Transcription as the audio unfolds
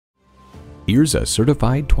Here's a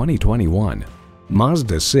certified 2021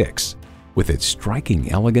 Mazda 6. With its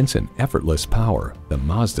striking elegance and effortless power, the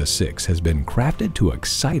Mazda 6 has been crafted to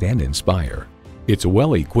excite and inspire. It's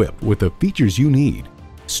well equipped with the features you need: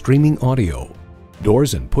 streaming audio,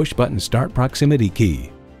 doors and push-button start proximity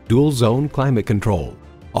key, dual-zone climate control,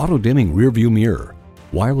 auto-dimming rearview mirror,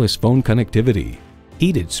 wireless phone connectivity,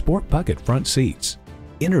 heated sport bucket front seats,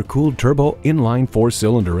 intercooled turbo inline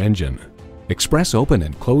 4-cylinder engine, express open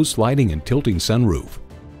and closed sliding and tilting sunroof,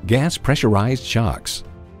 gas pressurized shocks,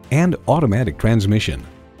 and automatic transmission.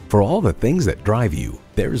 For all the things that drive you,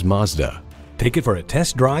 there's Mazda. Take it for a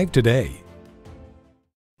test drive today.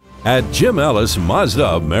 At Jim Ellis Mazda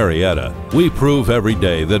of Marietta, we prove every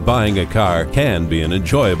day that buying a car can be an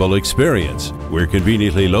enjoyable experience. We're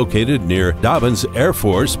conveniently located near Dobbins Air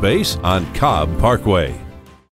Force Base on Cobb Parkway.